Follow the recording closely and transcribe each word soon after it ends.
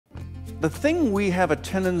the thing we have a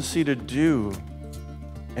tendency to do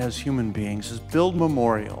as human beings is build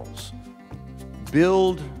memorials,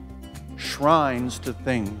 build shrines to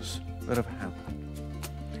things that have happened.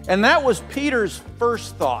 And that was Peter's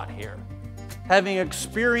first thought here. Having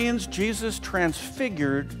experienced Jesus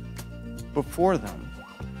transfigured before them,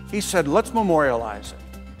 he said, let's memorialize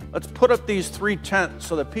it. Let's put up these 3 tents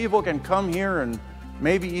so that people can come here and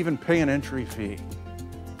maybe even pay an entry fee.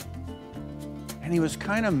 And he was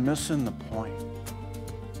kind of missing the point,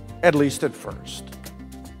 at least at first.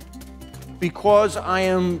 Because I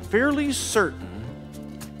am fairly certain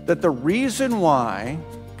that the reason why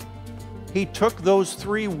he took those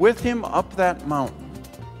 3 with him up that mountain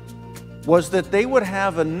was that they would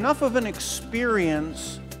have enough of an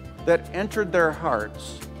experience that entered their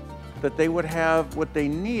hearts that they would have what they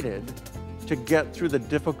needed to get through the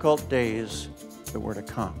difficult days that were to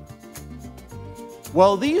come.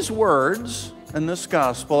 Well, these words and this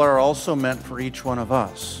gospel are also meant for each one of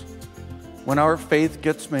us. When our faith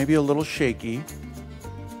gets maybe a little shaky,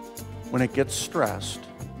 when it gets stressed,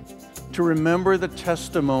 to remember the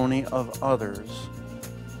testimony of others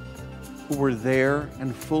who were there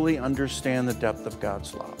and fully understand the depth of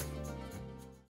God's love.